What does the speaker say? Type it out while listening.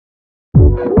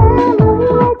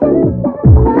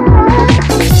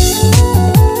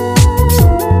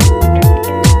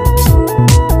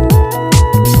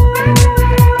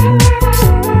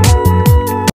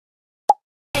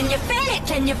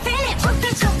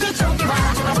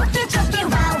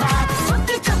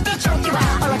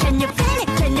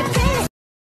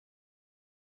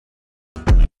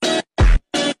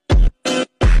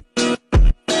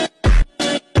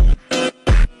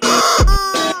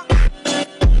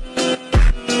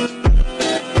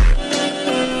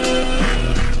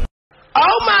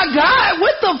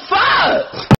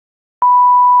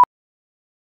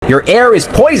Your air is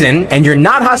poison, and you're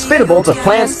not hospitable to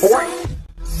plants or...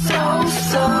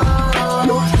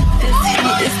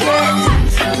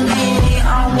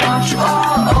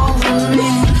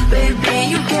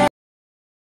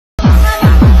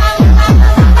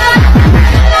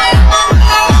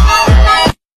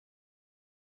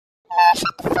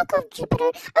 Shut the fuck up,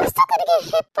 Jupiter. I'm still gonna get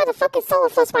hit by the fucking solar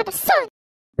flux by the sun.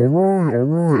 Alright, I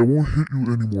won't hit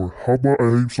you anymore. How about I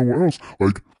aim somewhere else,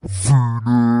 like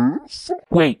Venus?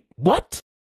 Wait, what?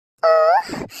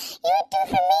 You would do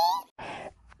for me?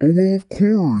 Oh, well, of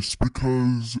course,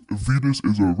 because Venus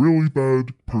is a really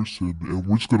bad person, and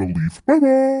we're just gonna leave.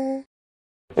 Bye-bye!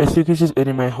 I think this is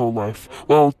ending my whole life.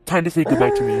 Well, time to say goodbye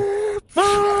to me.